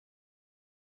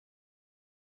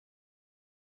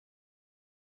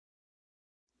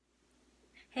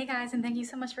Hey guys, and thank you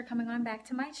so much for coming on back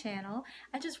to my channel.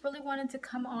 I just really wanted to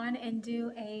come on and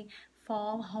do a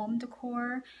fall home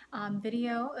decor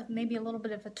video, maybe a little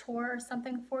bit of a tour or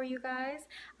something for you guys.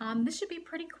 This should be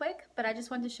pretty quick, but I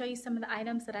just wanted to show you some of the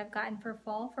items that I've gotten for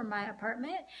fall for my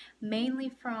apartment,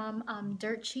 mainly from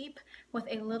Dirt Cheap with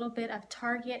a little bit of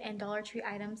Target and Dollar Tree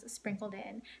items sprinkled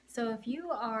in. So if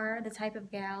you are the type of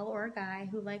gal or guy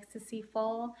who likes to see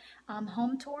fall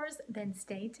home tours, then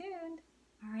stay tuned.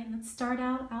 All right, let's start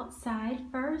out outside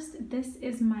first. This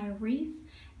is my wreath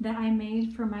that I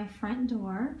made for my front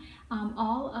door.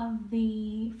 All of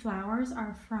the flowers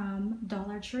are from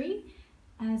Dollar Tree,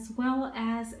 as well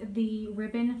as the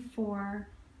ribbon for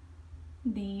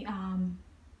the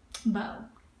bow.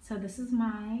 So this is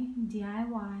my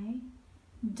DIY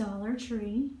Dollar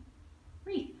Tree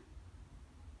wreath.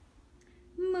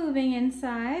 Moving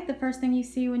inside, the first thing you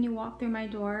see when you walk through my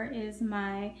door is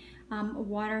my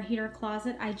water heater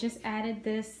closet. I just added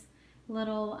this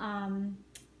little,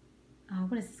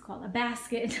 what is this called? A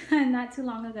basket not too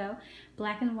long ago.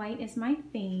 Black and white is my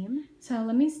theme. So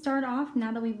let me start off,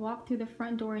 now that we've walked through the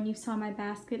front door and you saw my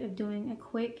basket, of doing a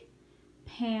quick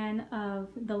pan of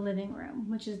the living room,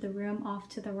 which is the room off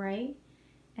to the right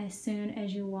as soon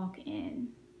as you walk in.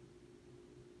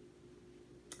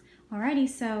 Alrighty,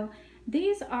 so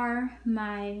these are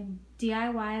my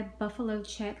DIY buffalo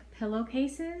check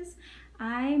pillowcases.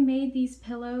 I made these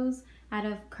pillows out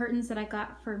of curtains that I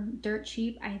got from Dirt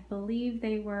Cheap. I believe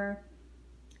they were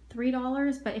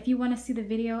 $3, but if you want to see the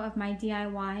video of my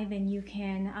DIY, then you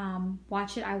can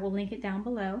watch it. I will link it down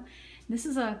below. This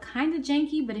is a kind of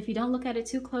janky, but if you don't look at it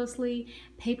too closely,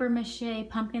 paper mache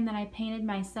pumpkin that I painted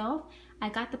myself. I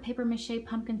got the paper mache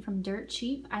pumpkin from Dirt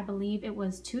Cheap. I believe it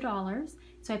was $2.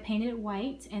 So I painted it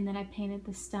white and then I painted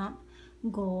the stump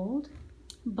gold.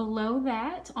 Below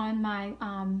that, on my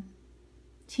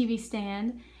TV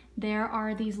stand, there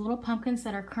are these little pumpkins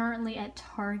that are currently at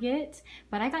Target,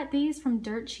 but I got these from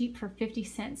Dirt Cheap for 50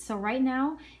 cents. So right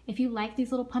now, if you like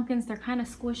these little pumpkins, they're kind of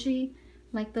squishy,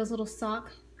 like those little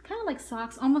kind of like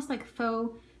socks, almost like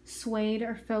faux suede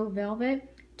or faux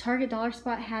velvet. Target Dollar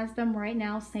Spot has them right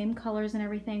now, same colors and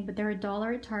everything, but they're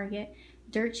 $1 at Target.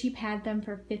 Dirt Cheap had them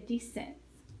for 50 cents.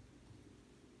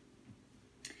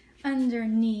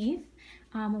 Underneath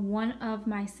one of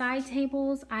my side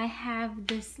tables, I have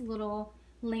this little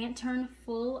lantern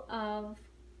full of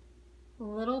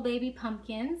little baby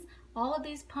pumpkins. All of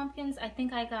these pumpkins, I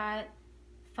think I got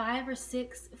 5 or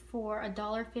 6 for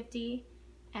 $1.50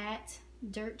 at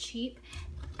Dirt Cheap.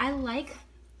 I like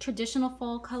traditional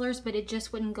fall colors, but it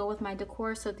just wouldn't go with my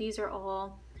decor, so these are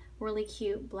all really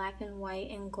cute black and white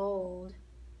and gold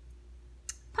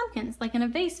pumpkins, like in a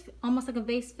vase, almost like a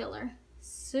vase filler.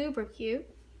 Super cute.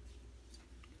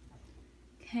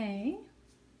 Okay,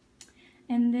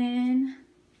 and then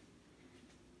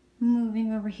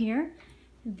moving over here,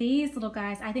 these little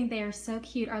guys, I think they are so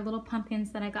cute, are little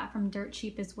pumpkins that I got from Dirt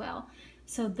Cheap as well.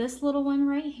 So this little one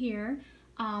right here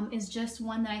is just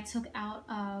one that I took out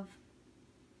of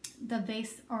the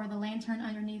vase or the lantern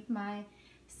underneath my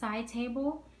side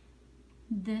table.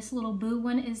 This little boo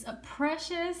one is a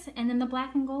precious, and then the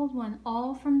black and gold one,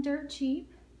 all from Dirt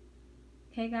Cheap.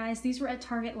 Okay guys, these were at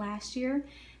Target last year.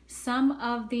 Some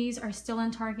of these are still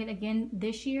in Target again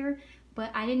this year,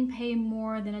 but I didn't pay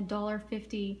more than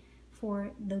 $1.50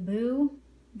 for the boo,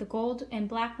 the gold and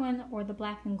black one, or the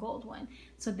black and gold one.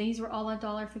 So these were all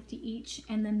 $1.50 each,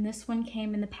 and then this one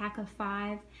came in the pack of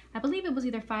 5. I believe it was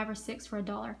either 5 or 6 for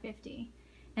 $1.50.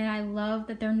 And I love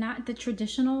that they're not the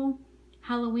traditional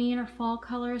Halloween or fall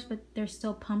colors, but they're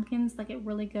still pumpkins. Like, it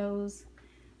really goes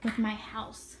with my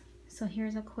house. So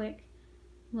here's a quick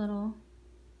little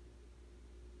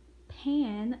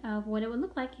pan of what it would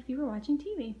look like if you were watching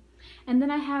TV. And then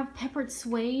I have peppered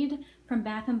suede from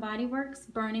Bath and Body Works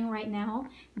burning right now.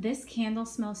 This candle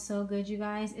smells so good, you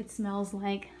guys. It smells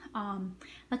like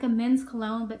a men's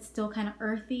cologne, but still kind of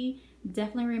earthy.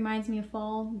 Definitely reminds me of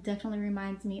fall. Definitely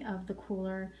reminds me of the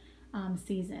cooler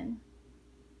season.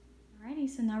 Alrighty,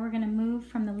 so now we're gonna move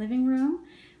from the living room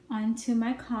onto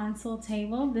my console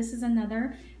table. This is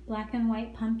another black and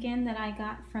white pumpkin that I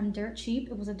got from Dirt Cheap.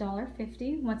 It was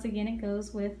 $1.50. Once again, it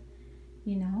goes with,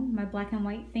 you know, my black and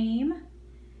white theme.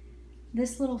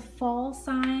 This little fall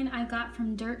sign I got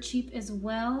from Dirt Cheap as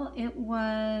well. It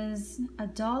was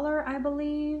 $1, I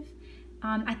believe.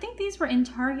 I think these were in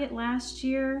Target last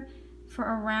year for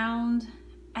around,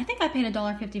 I think I paid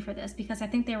 $1.50 for this because I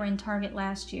think they were in Target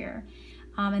last year.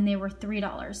 And they were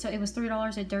 $3. So it was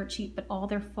 $3 at Dirt Cheap, but all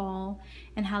their fall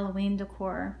and Halloween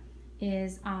decor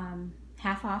is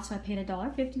half off, so I paid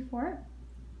 $1.50 for it.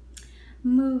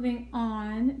 Moving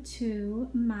on to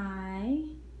my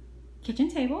kitchen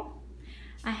table.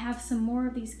 I have some more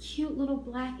of these cute little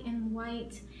black and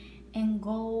white and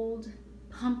gold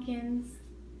pumpkins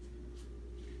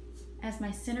as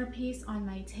my centerpiece on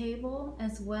my table,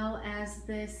 as well as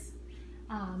this,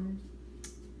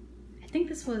 I think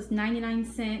this was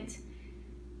 99-cent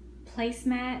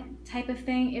placemat type of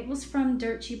thing. It was from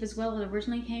Dirt Cheap as well. It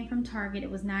originally came from Target. It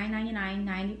was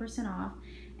 $9.99, 90% off.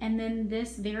 And then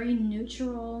this very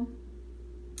neutral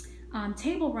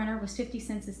table runner was 50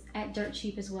 cents at Dirt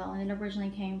Cheap as well, and it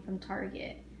originally came from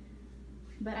Target.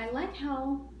 But I like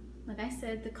how, like I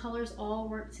said, the colors all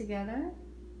work together.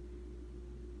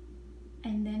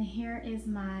 And then here is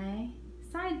my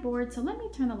sideboard. So let me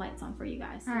turn the lights on for you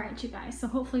guys. All right, you guys, so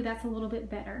hopefully that's a little bit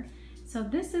better. So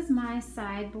this is my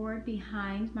sideboard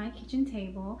behind my kitchen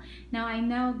table. Now I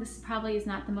know this probably is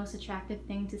not the most attractive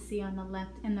thing to see on the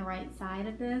left and the right side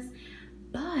of this,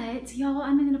 but y'all,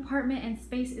 I'm in an apartment and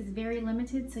space is very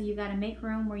limited, so you gotta make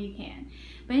room where you can.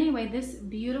 But anyway, this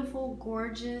beautiful,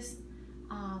 gorgeous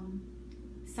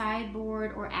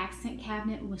sideboard or accent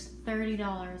cabinet was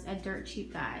 $30 at Dirt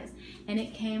Cheap, guys. And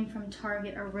it came from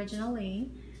Target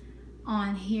originally.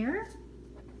 On here,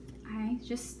 I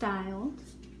just styled.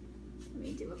 Let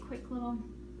me do a quick little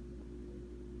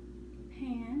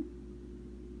pan.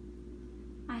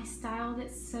 I styled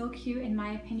it so cute, in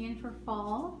my opinion, for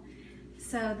fall.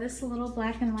 So this little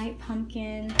black and white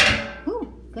pumpkin,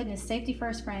 ooh, goodness, safety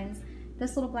first, friends.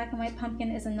 This little black and white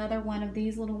pumpkin is another one of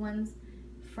these little ones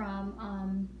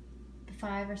from the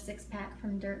 5 or 6 pack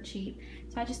from Dirt Cheap.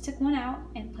 So I just took one out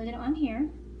and put it on here.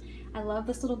 I love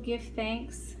this little give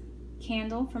thanks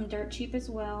candle from Dirt Cheap as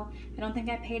well. I don't think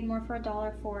I paid more for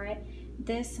 $1 for it.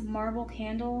 This marble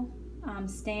candle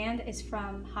stand is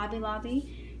from Hobby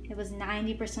Lobby. It was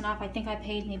 90% off. I think I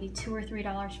paid maybe $2 or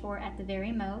 $3 for it at the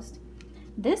very most.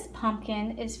 This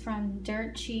pumpkin is from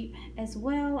Dirt Cheap as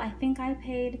well. I think I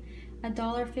paid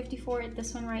 $1.50 for it,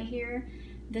 this one right here.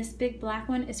 This big black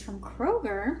one is from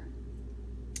Kroger.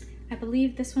 I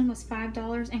believe this one was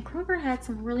 $5, and Kroger had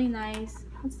some really nice,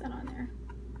 what's that on there?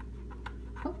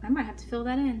 Oh, I might have to fill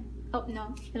that in. Oh,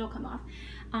 no, it'll come off.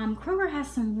 Kroger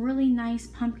has some really nice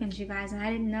pumpkins, you guys, and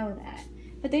I didn't know that,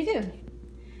 but they do.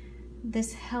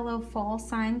 This Hello Fall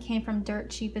sign came from Dirt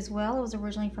Cheap as well. It was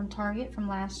originally from Target from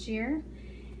last year.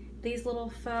 These little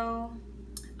faux,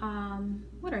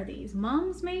 what are these?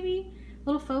 Mums, maybe?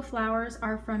 Little faux flowers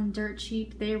are from Dirt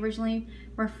Cheap. They originally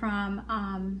were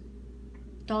from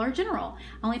Dollar General.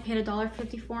 I only paid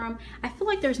 $1.50 for them. I feel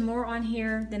like there's more on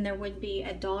here than there would be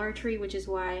at Dollar Tree, which is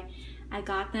why I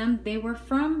got them. They were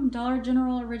from Dollar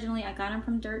General originally. I got them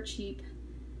from Dirt Cheap.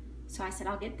 So I said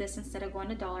I'll get this instead of going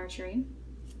to Dollar Tree.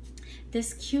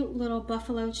 This cute little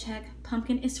buffalo check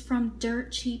pumpkin is from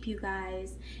Dirt Cheap, you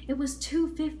guys. It was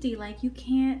 $2.50. Like, you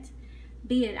can't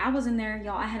beat it. I was in there,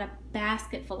 y'all. I had a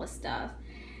basket full of stuff.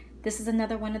 This is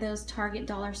another one of those Target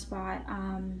dollar spot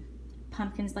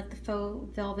pumpkins, like the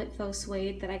faux velvet faux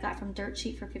suede that I got from Dirt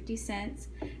Cheap for 50 cents.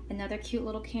 Another cute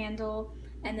little candle.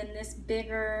 And then this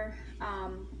bigger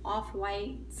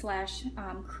off-white slash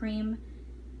cream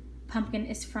pumpkin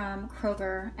is from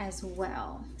Kroger as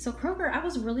well. So Kroger, I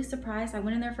was really surprised. I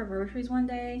went in there for groceries one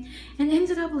day and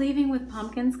ended up leaving with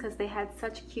pumpkins because they had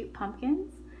such cute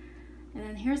pumpkins. And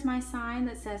then here's my sign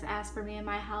that says, "As for me and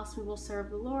my house, we will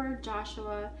serve the Lord."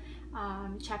 Joshua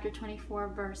chapter 24,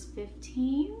 verse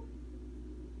 15.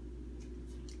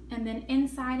 And then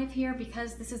inside of here,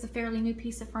 because this is a fairly new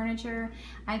piece of furniture,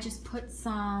 I just put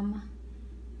some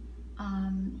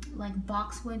like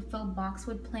boxwood, faux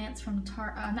boxwood plants from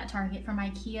not Target, from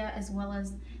IKEA, as well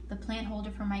as the plant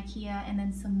holder from IKEA, and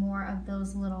then some more of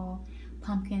those little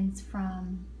pumpkins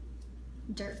from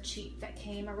Dirt Cheap that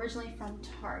came originally from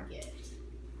Target.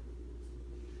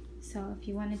 So if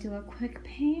you want to do a quick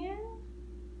pan,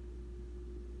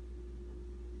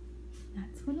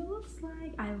 that's what it looks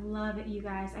like. I love it, you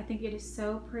guys. I think it is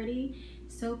so pretty,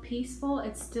 so peaceful.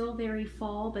 It's still very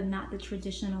fall, but not the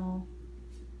traditional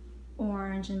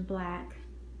orange and black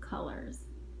colors.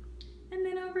 And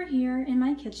then over here in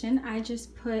my kitchen, I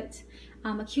just put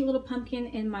a cute little pumpkin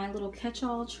in my little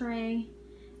catch-all tray.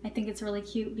 I think it's really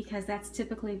cute because that's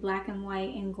typically black and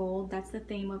white and gold. That's the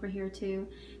theme over here too.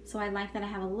 So I like that I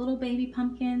have a little baby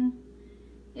pumpkin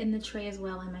in the tray as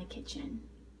well in my kitchen.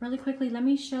 Really quickly, let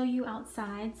me show you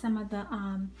outside some of the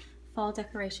fall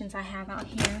decorations I have out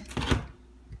here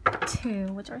too,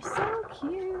 which are so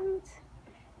cute.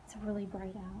 It's really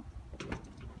bright out.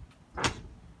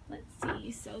 Let's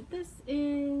see, so this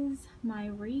is my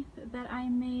wreath that I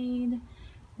made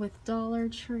with Dollar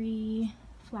Tree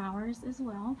flowers as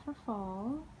well for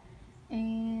fall,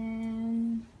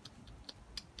 and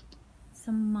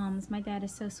some mums. My dad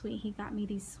is so sweet. He got me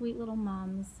these sweet little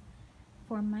mums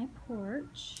for my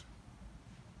porch.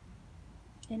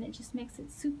 And it just makes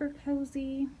it super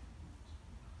cozy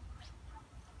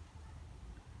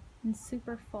and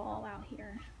super fall out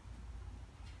here.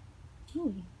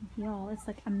 Ooh, y'all, it's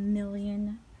like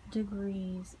 1,000,000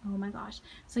 degrees. Oh my gosh.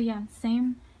 So yeah,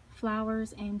 same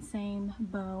flowers and same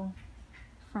bow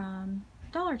from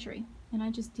Dollar Tree. And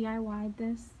I just DIY'd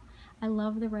this. I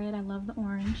love the red, I love the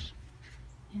orange,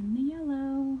 and the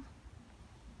yellow.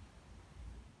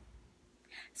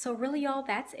 So really, y'all,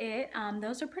 that's it.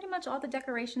 Those are pretty much all the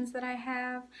decorations that I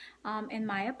have in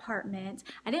my apartment.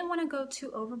 I didn't want to go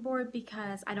too overboard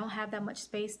because I don't have that much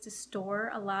space to store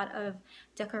a lot of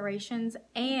decorations,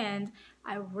 and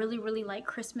I really like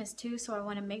Christmas too, so I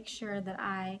want to make sure that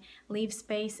I leave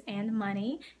space and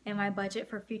money in my budget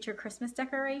for future Christmas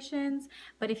decorations.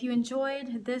 But if you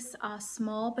enjoyed this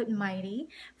small but mighty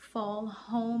fall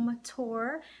home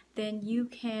tour, then you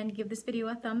can give this video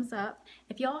a thumbs up.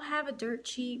 If y'all have a dirt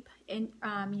cheap in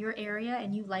your area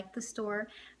and you like the store,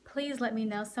 please let me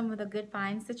know some of the good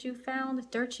finds that you found.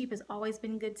 Dirt cheap has always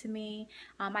been good to me.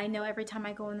 I know every time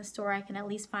I go in the store I can at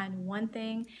least find one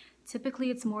thing. Typically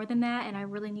it's more than that, and I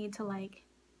really need to like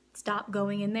stop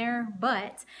going in there,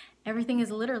 but everything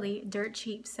is literally dirt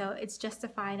cheap, so it's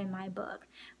justified in my book.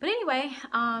 But anyway,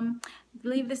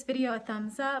 leave this video a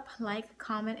thumbs up, like,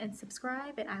 comment, and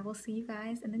subscribe, and I will see you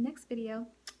guys in the next video.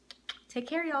 Take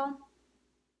care, y'all.